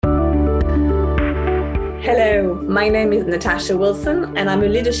Hello, my name is Natasha Wilson and I'm a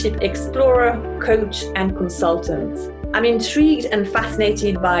leadership explorer, coach and consultant. I'm intrigued and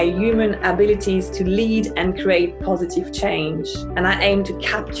fascinated by human abilities to lead and create positive change. And I aim to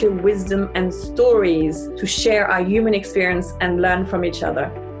capture wisdom and stories to share our human experience and learn from each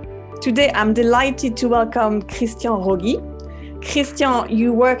other. Today, I'm delighted to welcome Christian Rogy. Christian,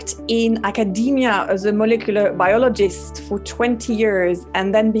 you worked in academia as a molecular biologist for 20 years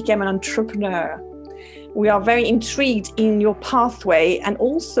and then became an entrepreneur. We are very intrigued in your pathway, and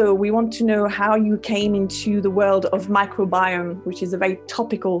also we want to know how you came into the world of microbiome, which is a very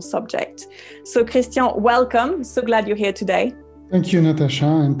topical subject. So Christian, welcome. So glad you're here today. Thank you, Natasha,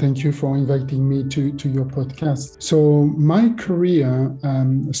 and thank you for inviting me to your podcast. So my career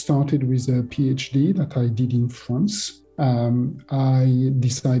started with a PhD that I did in France. I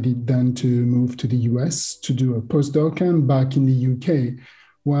decided then to move to the US to do a postdoc, and back in the UK,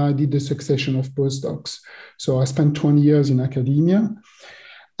 where I did a succession of postdocs. So I spent 20 years in academia,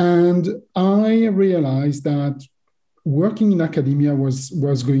 and I realized that working in academia was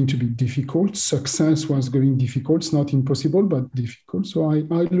going to be difficult. Success was going difficult. It's not impossible, but difficult. So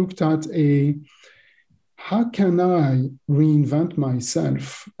I looked at how can I reinvent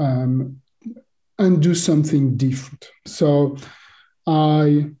myself and do something different? So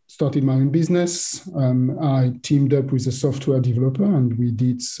I started my own business. I teamed up with a software developer, and we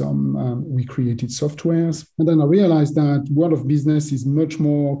created softwares. And then I realized that world of business is much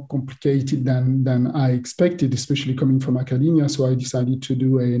more complicated than I expected, especially coming from academia. So I decided to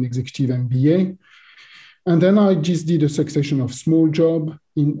do an executive MBA. And then I just did a succession of small jobs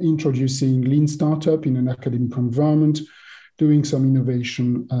in introducing lean startup in an academic environment, doing some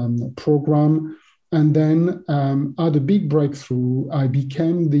innovation program. And then had a big breakthrough. I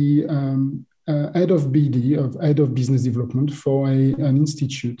became the head of BD, head of business development for an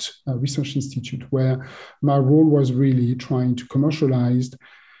institute, a research institute, where my role was really trying to commercialize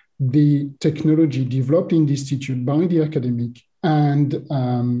the technology developed in the institute by the academic and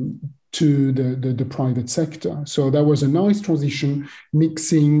to the private sector. So that was a nice transition,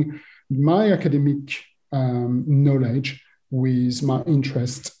 mixing my academic knowledge with my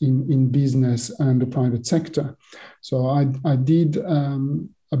interest in business and the private sector. So I did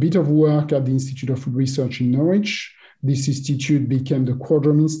a bit of work at the Institute of Food Research in Norwich. This institute became the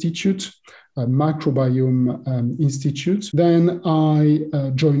Quadram Institute, a microbiome institute. Then I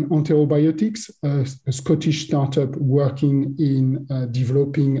joined Enterobiotics, a Scottish startup working in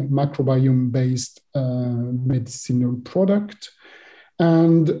developing microbiome-based medicinal product.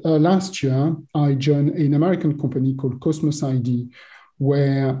 And last year, I joined an American company called Cosmos ID,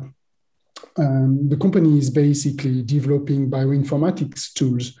 where the company is basically developing bioinformatics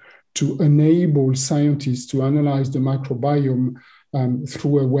tools to enable scientists to analyze the microbiome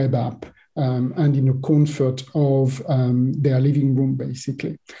through a web app and in the comfort of their living room,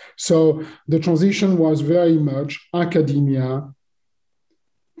 basically. So the transition was very much academia,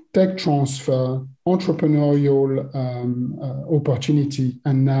 tech transfer, entrepreneurial opportunity,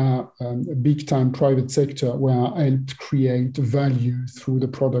 and now a big-time private sector where I helped create value through the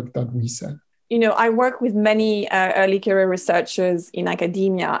product that we sell. You know, I work with many early career researchers in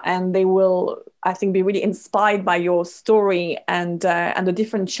academia, and they will, I think, be really inspired by your story and the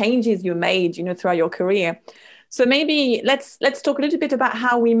different changes you made, throughout your career. So maybe let's talk a little bit about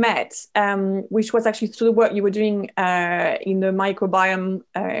how we met, which was actually through the work you were doing in the microbiome,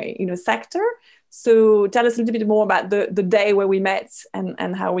 sector. So tell us a little bit more about the day where we met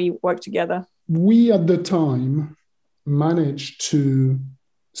and how we worked together. We at the time managed to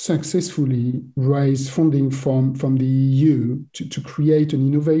successfully raise funding from the EU to create an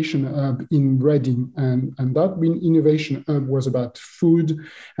innovation hub in Reading. And that innovation hub was about food,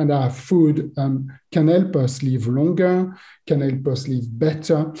 and our food can help us live longer, can help us live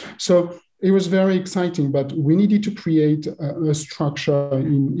better. So it was very exciting, but we needed to create a structure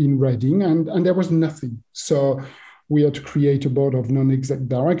in Reading, and there was nothing. So we had to create a board of non-exec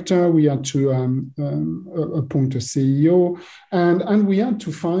director. We had to appoint a CEO, and we had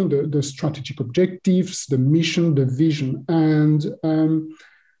to find the strategic objectives, the mission, the vision. And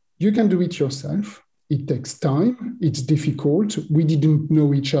you can do it yourself. It takes time. It's difficult. We didn't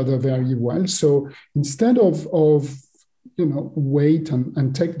know each other very well. So instead of wait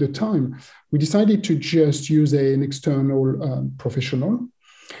and take the time, we decided to just use an external professional.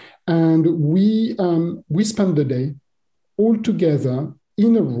 And we spent the day all together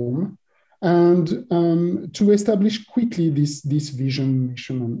in a room and to establish quickly this vision,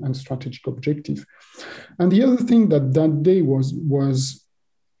 mission, and strategic objective. And the other thing that day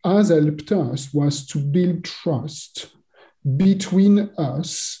has helped us was to build trust between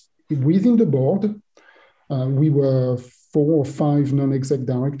us within the board, We were 4 or 5 non-exec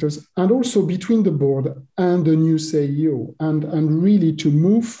directors, and also between the board and the new CEO, and really to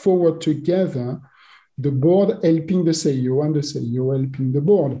move forward together, the board helping the CEO and the CEO helping the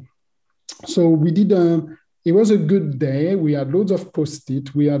board. So we did it was a good day. We had loads of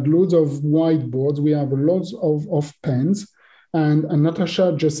Post-it, we had loads of whiteboards, we had loads of pens, and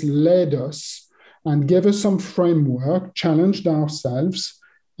Natasha just led us and gave us some framework, challenged ourselves,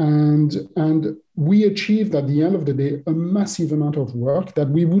 and we achieved at the end of the day a massive amount of work that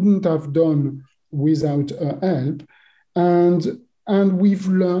we wouldn't have done without her help, and we've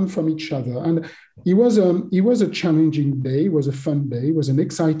learned from each other. And it was a challenging day, it was a fun day, it was an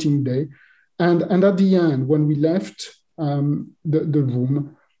exciting day. And at the end, when we left the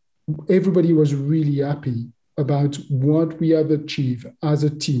room, everybody was really happy about what we had achieved as a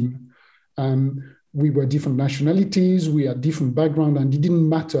team. We were different nationalities, we had different background, and it didn't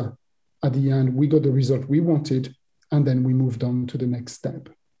matter. At the end, we got the result we wanted, and then we moved on to the next step.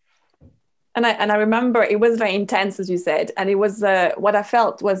 And I remember it was very intense, as you said, and it was what I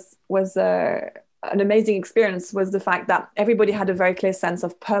felt was an amazing experience was the fact that everybody had a very clear sense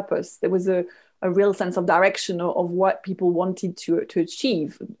of purpose. There was a real sense of direction of what people wanted to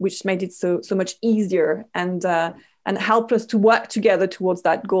achieve, which made it so much easier and helped us to work together towards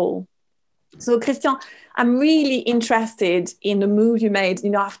that goal. So Christian, I'm really interested in the move you made.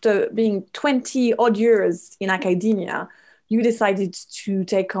 After being 20 odd years in academia, you decided to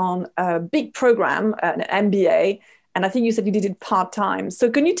take on a big program, an MBA, and I think you said you did it part-time. So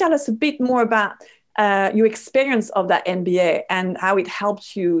can you tell us a bit more about your experience of that MBA and how it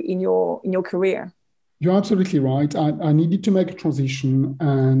helped you in your career? You're absolutely right. I needed to make a transition,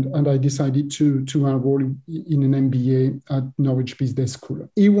 and I decided to enroll in an MBA at Norwich Business School.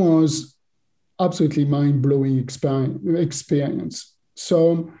 It was absolutely mind-blowing experience.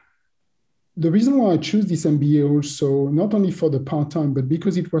 So the reason why I chose this MBA also, not only for the part-time, but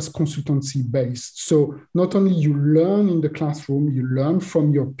because it was consultancy-based. So not only you learn in the classroom, you learn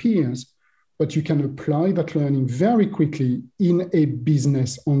from your peers, but you can apply that learning very quickly in a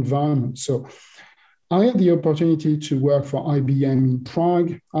business environment. So I had the opportunity to work for IBM in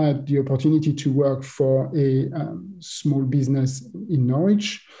Prague. I had the opportunity to work for a small business in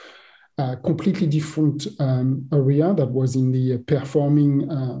Norwich, a completely different area that was in the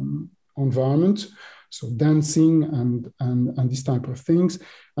performing environment, so dancing and this type of things.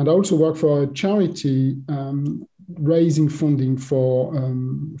 And I also work for a charity raising funding for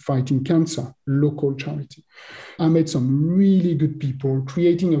fighting cancer, local charity. I met some really good people,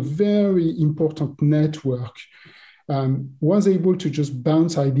 creating a very important network. Was able to just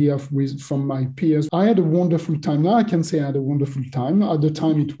bounce ideas from my peers. I had a wonderful time. Now I can say I had a wonderful time. At the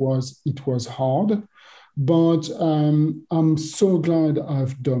time it was hard, but I'm so glad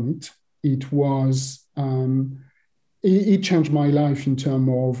I've done it. It was it changed my life in terms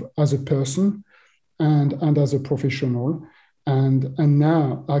of as a person and as a professional, and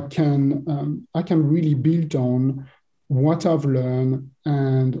now I can really build on what I've learned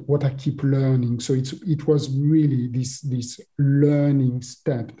and what I keep learning. So it was really this learning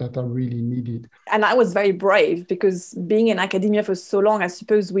step that I really needed. And I was very brave because being in academia for so long, I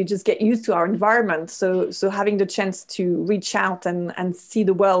suppose we just get used to our environment. So having the chance to reach out and see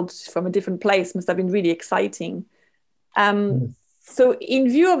the world from a different place must have been really exciting. So in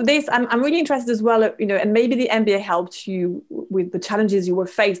view of this, I'm really interested as well, and maybe the MBA helped you with the challenges you were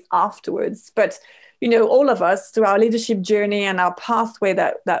faced afterwards, but all of us through our leadership journey and our pathway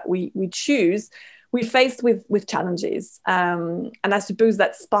that we choose, we're faced with challenges. And I suppose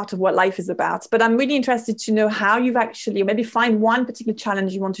that's part of what life is about. But I'm really interested to know how you've actually, maybe find one particular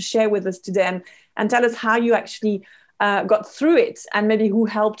challenge you want to share with us today and tell us how you actually got through it and maybe who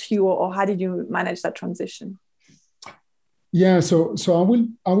helped you or how did you manage that transition? Yeah, so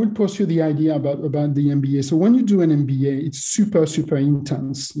I will pursue the idea about the MBA. So when you do an MBA, it's super, super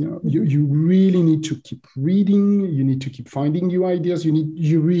intense. You really need to keep reading. You need to keep finding new ideas.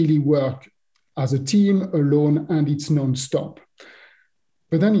 You really work as a team, alone, and it's nonstop.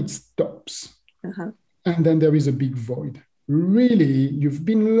 But then it stops, and then there is a big void. Really, you've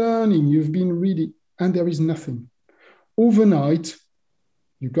been learning, you've been reading, and there is nothing. Overnight,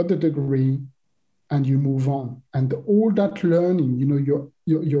 you got the degree. And you move on, and all that learning,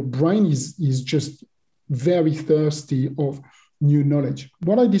 your brain is just very thirsty of new knowledge.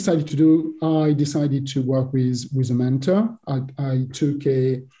 What I decided to do, I decided to work with a mentor. I took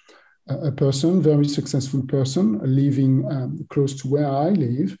a person, very successful person, living close to where I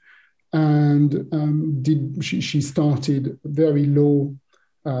live, and she started very low,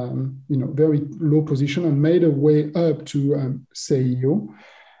 very low position, and made her way up to CEO.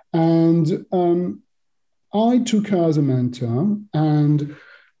 And I took her as a mentor, and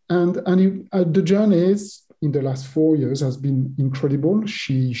the journey in the last 4 years has been incredible.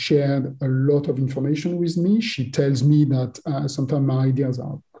 She shared a lot of information with me. She tells me that sometimes my ideas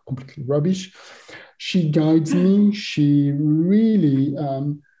are completely rubbish. She guides me. She really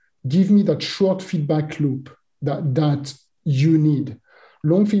gives me that short feedback loop that you need.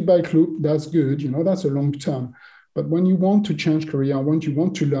 Long feedback loop, that's good. That's a long term. But when you want to change career, when you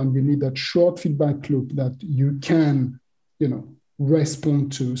want to learn, you need that short feedback loop that you can,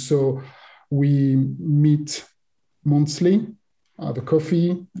 respond to. So we meet monthly, have a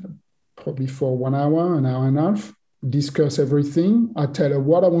coffee, probably for 1 hour, an hour and a half, discuss everything. I tell her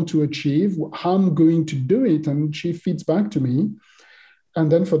what I want to achieve, how I'm going to do it, and she feeds back to me.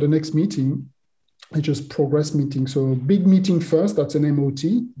 And then for the next meeting, I just progress meeting. So big meeting first, that's an MOT.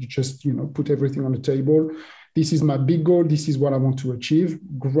 You just, put everything on the table. This is my big goal. This is what I want to achieve.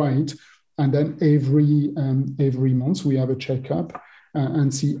 Great. And then every month we have a checkup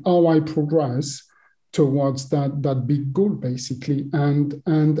and see how I progress towards that big goal, basically. And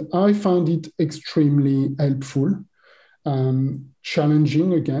I found it extremely helpful,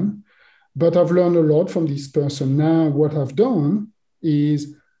 challenging again, but I've learned a lot from this person. Now, what I've done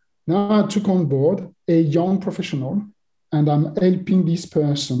is now I took on board a young professional, and I'm helping this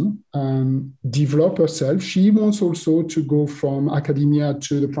person develop herself. She wants also to go from academia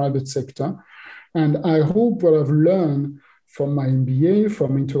to the private sector. And I hope what I've learned from my MBA,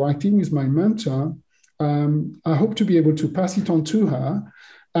 from interacting with my mentor, I hope to be able to pass it on to her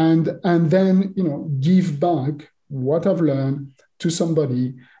and then, give back what I've learned to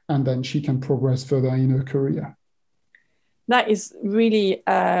somebody, and then she can progress further in her career. That is really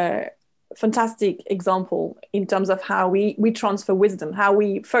a fantastic example in terms of how we transfer wisdom, how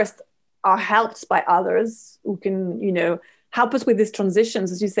we first are helped by others who can, help us with these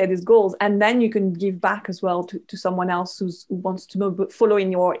transitions, as you say, these goals, and then you can give back as well to someone else who wants to follow in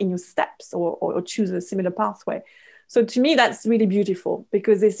your steps or choose a similar pathway. So to me, that's really beautiful,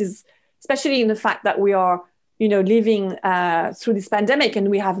 because this is, especially in the fact that we are, living through this pandemic and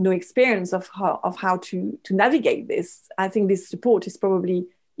we have no experience of how to navigate this. I think this support is probably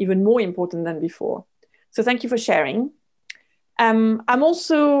even more important than before. So thank you for sharing. I'm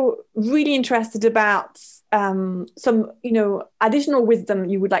also really interested about some, additional wisdom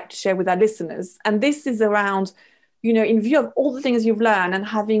you would like to share with our listeners. And this is around, in view of all the things you've learned and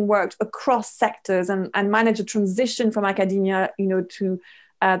having worked across sectors and managed a transition from academia, to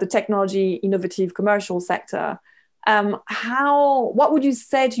the technology, innovative commercial sector. What would you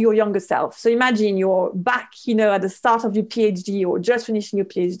say to your younger self? So imagine you're back, at the start of your PhD or just finishing your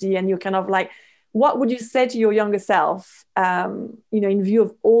PhD, and you're kind of like, what would you say to your younger self, in view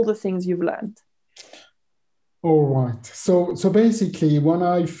of all the things you've learned? All right. So basically, when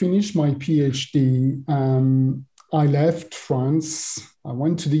I finished my PhD, I left France. I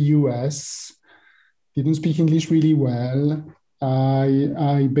went to the US, didn't speak English really well.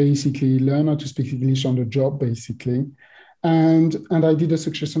 I basically learned how to speak English on the job, basically. And I did a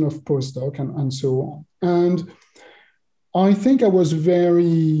succession of postdoc and so on. And I think I was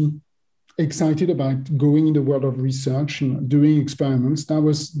very excited about going in the world of research and doing experiments. That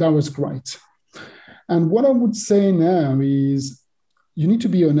was great. And what I would say now is you need to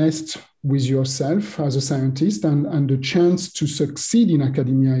be honest with yourself as a scientist, and the chance to succeed in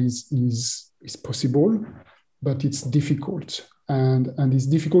academia is possible, but it's difficult. And it's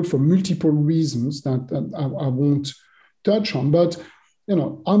difficult for multiple reasons that I won't touch on. But,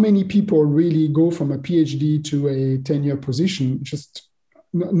 how many people really go from a PhD to a 10-year position? Just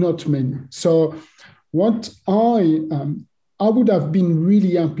not many. So what I would have been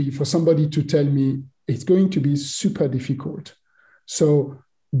really happy for somebody to tell me it's going to be super difficult. So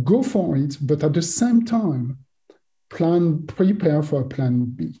go for it, but at the same time, prepare for a plan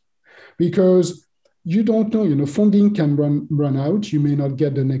B. Because you don't know, funding can run out. You may not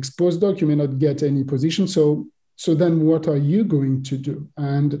get the next postdoc. You may not get any position. So then what are you going to do?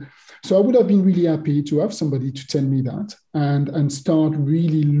 And so I would have been really happy to have somebody to tell me that and start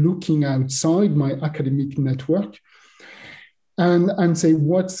really looking outside my academic network and say,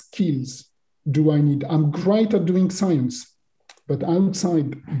 what skills do I need? I'm great at doing science, but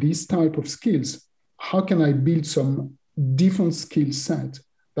outside this type of skills, how can I build some different skill set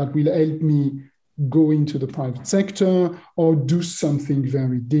that will help me go into the private sector or do something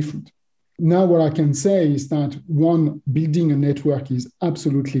very different? Now, what I can say is that, one, building a network is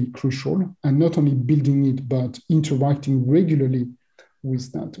absolutely crucial, and not only building it, but interacting regularly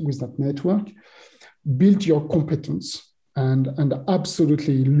with that network. Build your competence and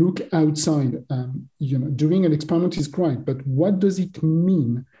absolutely look outside. Doing an experiment is great, but what does it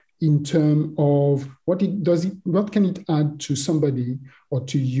mean in terms of what can it add to somebody or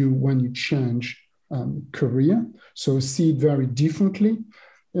to you when you change career. So see it very differently.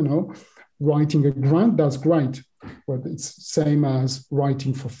 Writing a grant, that's great, but it's same as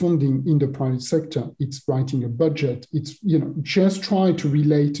writing for funding in the private sector. It's writing a budget. It's, just try to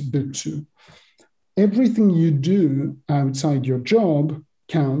relate the two. Everything you do outside your job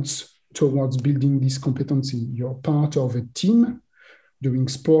counts towards building this competency. You're part of a team doing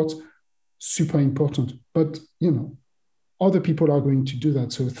sport, super important. But, other people are going to do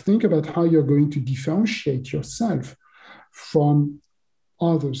that. So think about how you're going to differentiate yourself from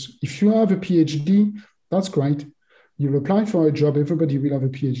others. If you have a PhD, that's great. You'll apply for a job, everybody will have a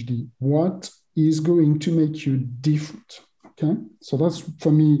PhD. What is going to make you different? Okay, so that's,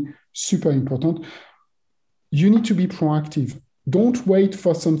 for me, super important. You need to be proactive. Don't wait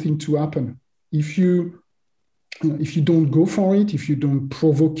for something to happen. If you don't go for it, if you don't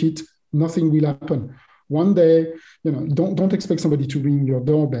provoke it, nothing will happen. One day, don't expect somebody to ring your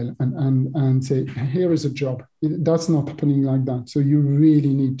doorbell and say, here is a job. That's not happening like that. So you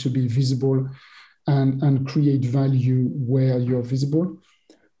really need to be visible and create value where you're visible.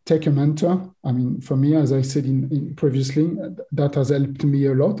 Take a mentor. I mean, for me, as I said in previously, that has helped me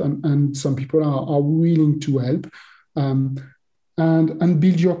a lot. And some people are willing to help and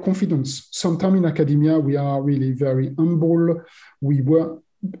build your confidence. Sometimes in academia, we are really very humble.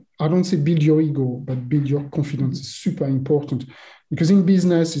 I don't say build your ego, but build your confidence is super important, because in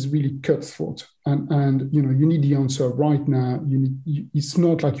business it's really cutthroat, and you need the answer right now. It's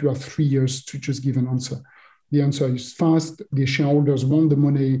not like you have 3 years to just give an answer. The answer is fast. The shareholders want the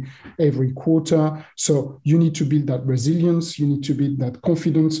money every quarter, so you need to build that resilience. You need to build that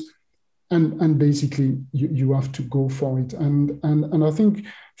confidence, and basically you have to go for it. And I think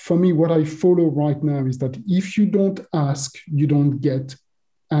for me, what I follow right now is that if you don't ask, you don't get.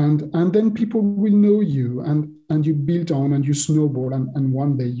 And then people will know you, and you build on and you snowball, and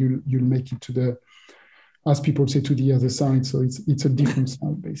one day you'll make it to the, as people say, to the other side. So it's a different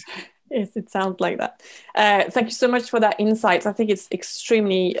side, basically. Yes, it sounds like that. Thank you so much for that insight. I think it's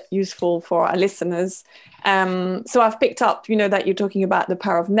extremely useful for our listeners. So I've picked up, that you're talking about the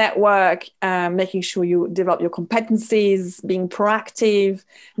power of network, making sure you develop your competencies, being proactive,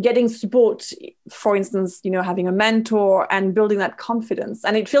 getting support, for instance, having a mentor and building that confidence.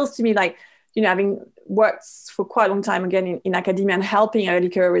 And it feels to me like, having worked for quite a long time again in academia and helping early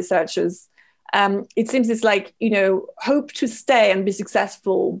career researchers, it seems it's like, hope to stay and be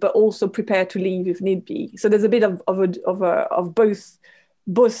successful, but also prepare to leave if need be. So there's a bit of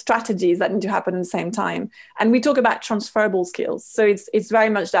both strategies that need to happen at the same time. And we talk about transferable skills. So it's very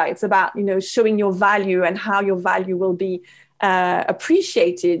much that. It's about, showing your value and how your value will be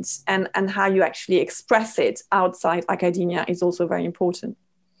appreciated, and how you actually express it outside academia is also very important.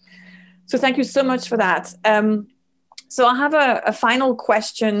 So thank you so much for that. So I have a final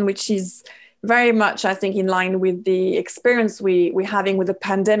question, which is very much, I think, in line with the experience we're having with the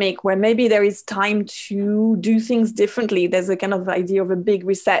pandemic, where maybe there is time to do things differently. There's a kind of idea of a big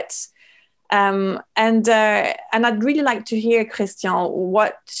reset. And I'd really like to hear, Christian,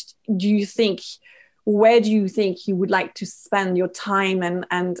 what do you think, where do you think you would like to spend your time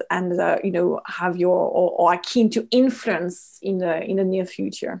and have your, or are keen to influence in the near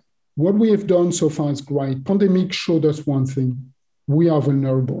future? What we have done so far is great. Pandemic showed us one thing: we are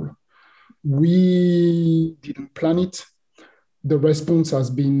vulnerable. We didn't plan it. The response has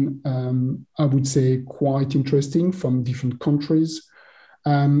been, I would say, quite interesting from different countries.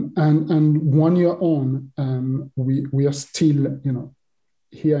 And 1 year on, we are still,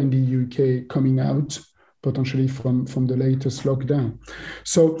 here in the UK, coming out potentially from the latest lockdown.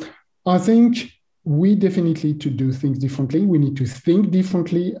 So I think we definitely need to do things differently. We need to think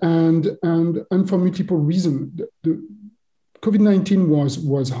differently, and for multiple reasons. The COVID-19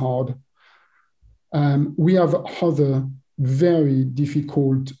 was hard. We have other very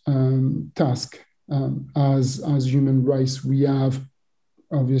difficult tasks as human race. We have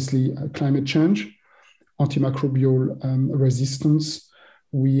obviously climate change, antimicrobial resistance.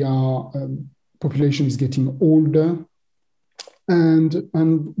 We are population is getting older, and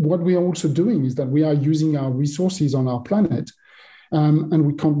what we are also doing is that we are using our resources on our planet. And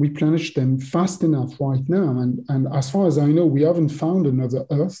we can't replenish them fast enough right now. And as far as I know, we haven't found another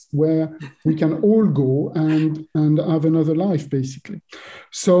Earth where we can all go and have another life, basically.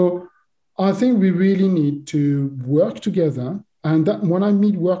 So I think we really need to work together. And that, when I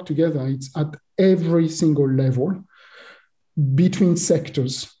mean work together, it's at every single level, between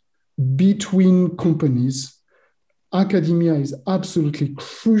sectors, between companies. Academia is absolutely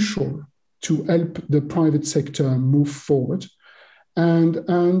crucial to help the private sector move forward. And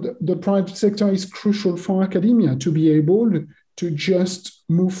the private sector is crucial for academia to be able to just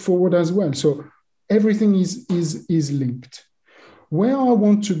move forward as well. So everything is linked. Where I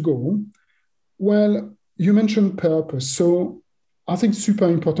want to go, well, you mentioned purpose. So I think it's super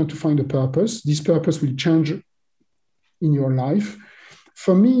important to find a purpose. This purpose will change in your life.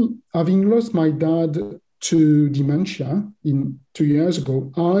 For me, having lost my dad to dementia 2 years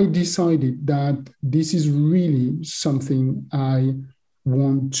ago, I decided that this is really something I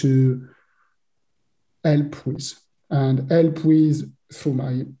want to help with, and help with through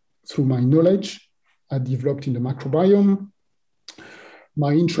my knowledge I developed in the microbiome,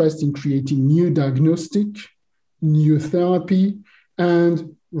 my interest in creating new diagnostic, new therapy,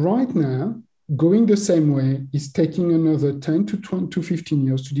 and right now, going the same way is taking another 10 to 15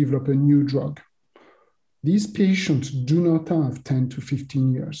 years to develop a new drug. These patients do not have 10 to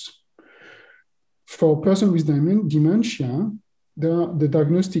 15 years. For a person with dementia, the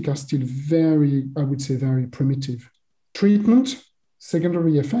diagnostic are still very, I would say, very primitive. Treatment,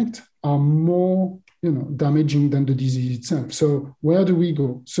 secondary effects are more damaging than the disease itself. So where do we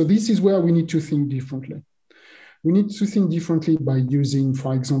go? So this is where we need to think differently. We need to think differently by using,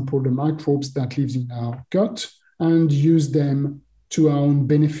 for example, the microbes that live in our gut and use them to our own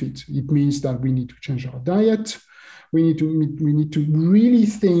benefit. It means that we need to change our diet. We need to really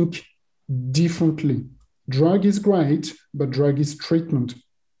think differently. Drug is great, but drug is treatment.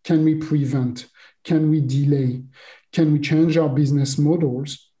 Can we prevent? Can we delay? Can we change our business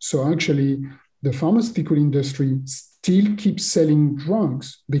models? So actually, the pharmaceutical industry still keeps selling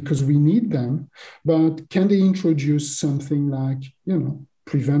drugs because we need them, but can they introduce something like,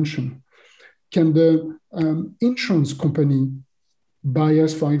 prevention? Can the insurance company buy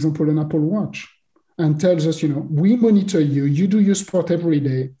us, for example, an Apple Watch and tells us, we monitor you, you do your sport every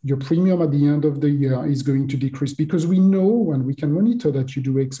day, your premium at the end of the year is going to decrease because we know and we can monitor that you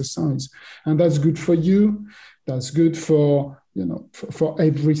do exercise. And that's good for you. That's good for, for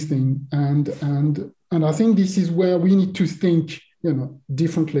everything. And I think this is where we need to think,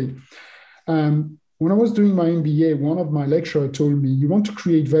 differently. When I was doing my MBA, one of my lecturers told me, you want to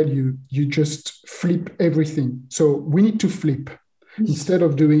create value, you just flip everything. So we need to flip. Instead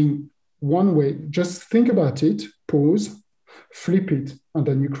of doing one way, just think about it, pause, flip it, and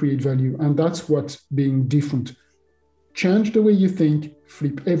then you create value. And that's what being different. Change the way you think,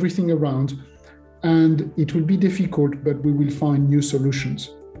 flip everything around, and it will be difficult, but we will find new solutions.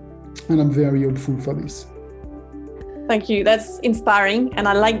 And I'm very hopeful for this. Thank you. That's inspiring. And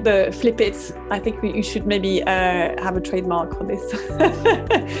I like the flip it. I think you should maybe have a trademark for this.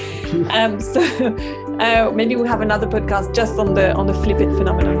 So maybe we'll have another podcast just on the flip it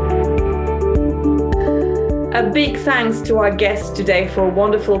phenomenon. A big thanks to our guests today for a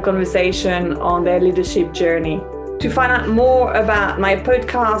wonderful conversation on their leadership journey. To find out more about my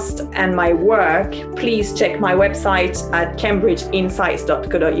podcast and my work, please check my website at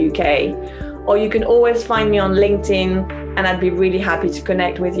cambridgeinsights.co.uk. Or you can always find me on LinkedIn, and I'd be really happy to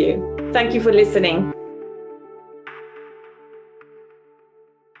connect with you. Thank you for listening.